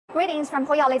Greetings from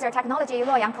Huiyao Laser Technology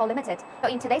Luoyang Co. Limited. So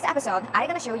in today's episode, I'm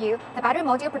going to show you the battery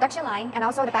module production line and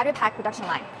also the battery pack production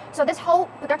line. So this whole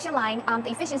production line,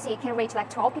 the efficiency can reach like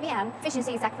 12 ppm.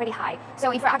 Efficiency is like pretty high.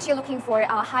 So if you're actually looking for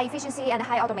high efficiency and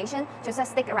high automation, just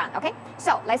stick around, okay?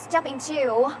 So let's jump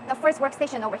into the first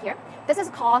workstation over here. This is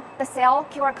called the Cell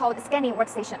QR Code Scanning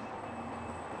Workstation.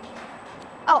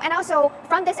 Oh, and also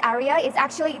from this area,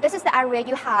 this is the area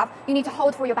you need to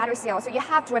hold for your battery cell. So you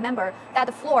have to remember that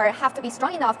the floor have to be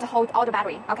strong enough to hold all the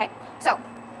battery, okay? So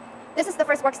this is the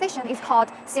first workstation. It's called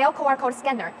Cell QR Code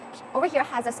Scanner. Over here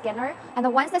has a scanner, and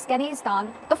then once the scanning is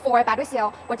done, the 4 battery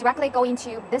cell will directly go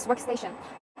into this workstation.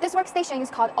 This workstation is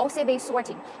called OCV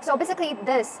sorting. So basically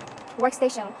this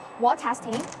workstation while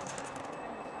testing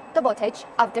the voltage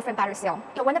of different battery cell.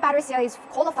 So when the battery cell is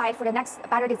qualified for the next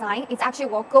battery design, it actually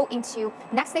will go into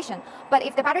next station. But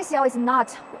if the battery cell is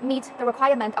not meet the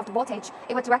requirement of the voltage,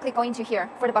 it will directly go into here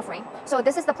for the buffering. So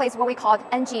this is the place what we call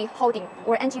NG holding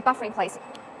or NG buffering place.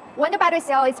 When the battery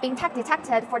cell is being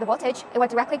detected for the voltage, it will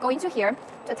directly go into here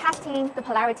to testing the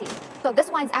polarity. So this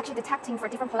one is actually detecting for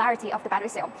different polarity of the battery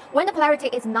cell. When the polarity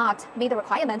is not meet the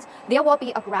requirement, there will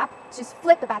be a grab to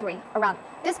flip the battery around.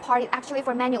 This part is actually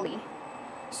for manually.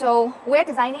 So we're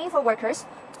designing for workers.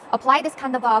 Apply this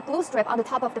kind of a glue strip on the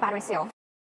top of the battery cell.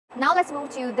 Now let's move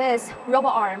to this robo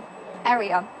arm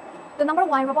area. The number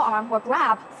 1 robo arm will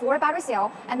grab 4 battery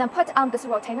cell and then put on this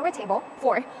rotatory table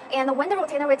 4. And when the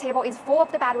rotatory table is full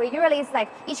of the battery, usually it's like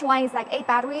each one is like 8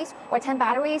 batteries or 10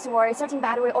 batteries or 13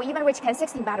 battery or even reach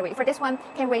 16 battery. For this one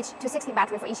can reach to 16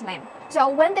 battery for each lane. So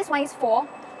when this one is full,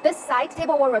 this side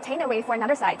table will rotatory for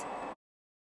another side.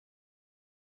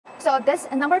 So this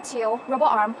number 2 robo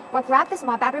arm will grab this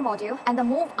battery module and then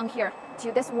move on here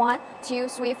to this 1, 2,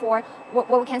 3, 4,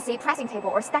 what we can see pressing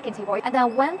table or stacking table. And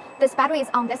then when this battery is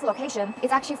on this location,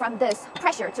 it's actually from this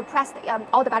pressure to press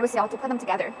all the battery cell to put them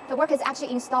together. The workers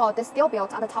actually installed the steel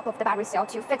built on the top of the battery cell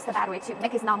to fix the battery to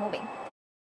make it not moving.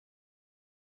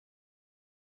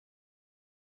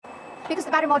 Because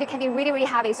the battery module can be really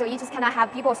heavy, so you just cannot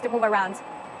have people still move around.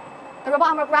 The robo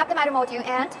arm will grab the battery module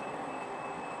and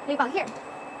leave on here.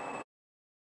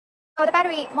 So the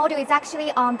battery module is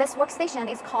actually on this workstation.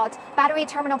 It's called battery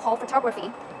terminal pole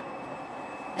photography.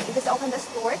 And you just open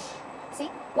this door. See,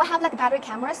 we have like battery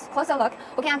cameras. Closer look.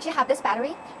 We can actually have this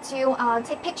battery to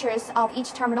take pictures of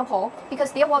each terminal pole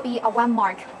because there will be a 1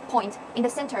 mark point in the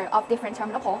center of different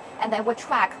terminal pole, and then we'll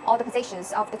track all the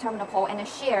positions of the terminal pole and then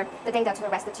share the data to the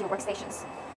rest of the 2 workstations.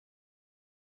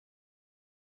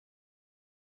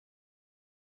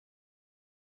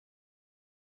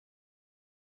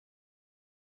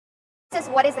 This is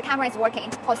what is the camera is working.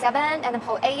 Pole 7 and then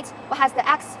pole 8 what has the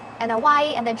X and the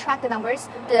Y, and then track the numbers,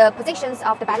 the positions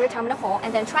of the battery terminal pole,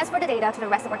 and then transfer the data to the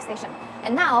rest of the workstation.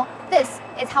 And now this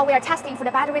is how we are testing for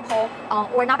the battery pole,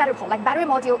 or not battery pole, like battery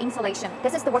module installation.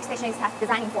 This is the workstation is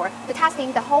designing for, to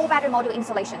testing the whole battery module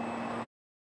installation.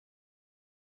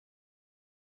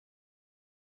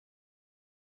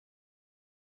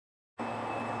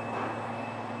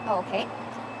 Okay.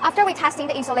 After we testing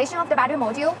the installation of the battery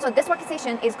module, so this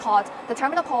workstation is called the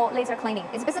terminal pole laser cleaning.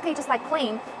 It's basically just like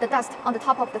clean the dust on the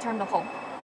top of the terminal pole.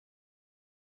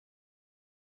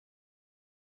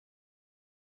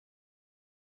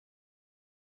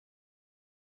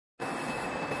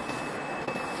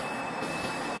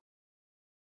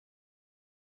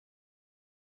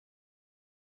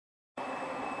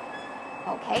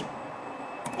 Okay,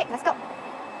 let's go.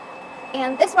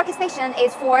 And this workstation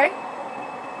is for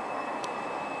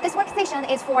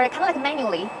kind of like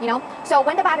manually, you know. So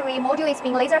when the battery module is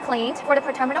being laser cleaned for the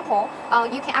terminal pole,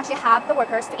 you can actually have the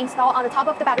workers to install on the top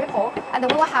of the battery pole, and then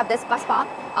we will have this bus bar,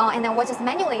 and then we'll just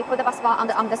manually put the bus bar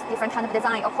on this different kind of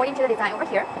design according to the design over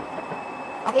here.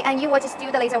 Okay, and you will just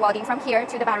do the laser welding from here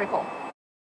to the battery pole.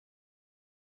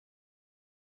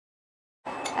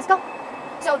 Let's go.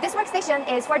 So this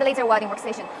workstation is for the laser welding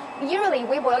workstation. Usually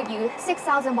we will use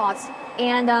 6,000 watts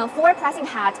and 4 pressing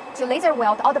head to laser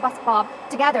weld all the bus bar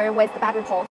together with the battery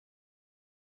pole.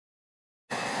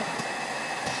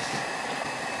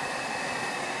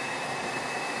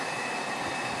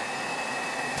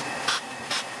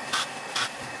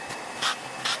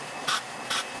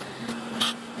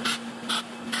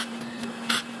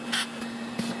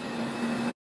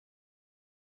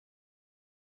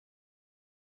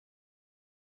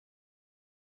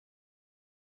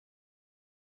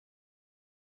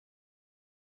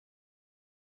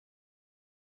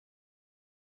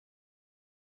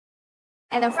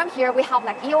 And then from here, we have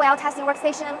like EOL testing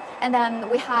workstation. And then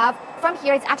we have, from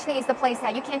here, it's actually is the place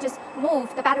that you can just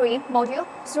move the battery module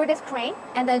through this crane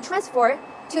and then transfer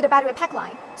to the battery pack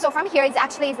line. So from here, it's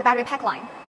actually is the battery pack line.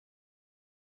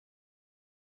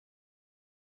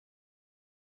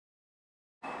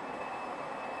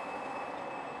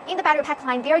 in the battery pack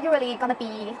line, there are usually gonna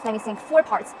be, let me think, 4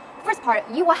 parts. First part,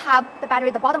 you will have the battery,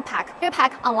 the bottom pack, your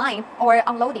pack online or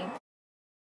unloading.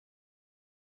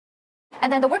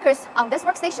 And then the workers on this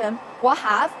workstation will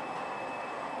have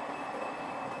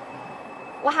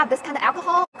this kind of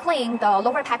alcohol clean the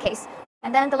lower pack case.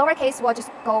 And then the lower case will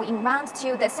just go in round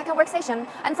to the second workstation.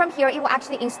 And from here, it will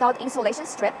actually install the insulation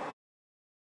strip.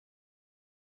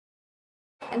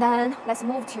 And then let's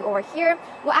move to over here.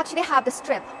 We'll actually have the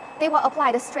strip. They will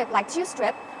apply the strip, like 2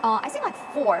 strip, I think like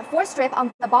 4 strip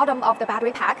on the bottom of the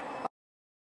battery pack.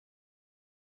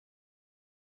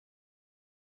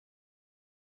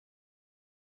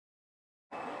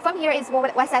 From here is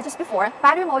what I said just before.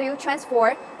 Battery module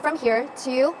transfer from here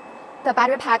to the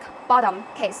battery pack bottom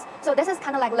case. So this is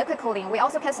kind of like liquid cooling. We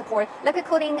also can support liquid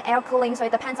cooling, air cooling, so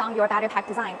it depends on your battery pack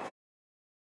design.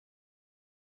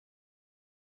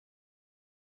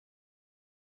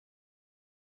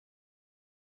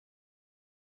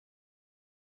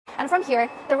 And from here,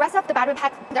 the rest of the battery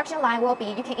pack production line will be,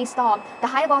 you can install the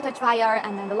high voltage wire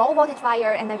and then the low voltage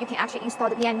wire, and then you can actually install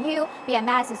the BMU,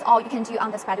 BMS is all you can do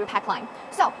on this battery pack line.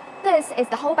 So this is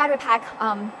the whole battery pack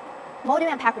module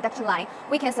and pack production line.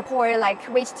 We can support like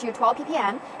reach to 12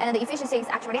 ppm, and the efficiency is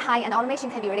actually high, and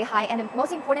automation can be really high. And the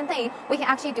most important thing, we can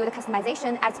actually do the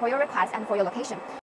customization as for your request and for your location.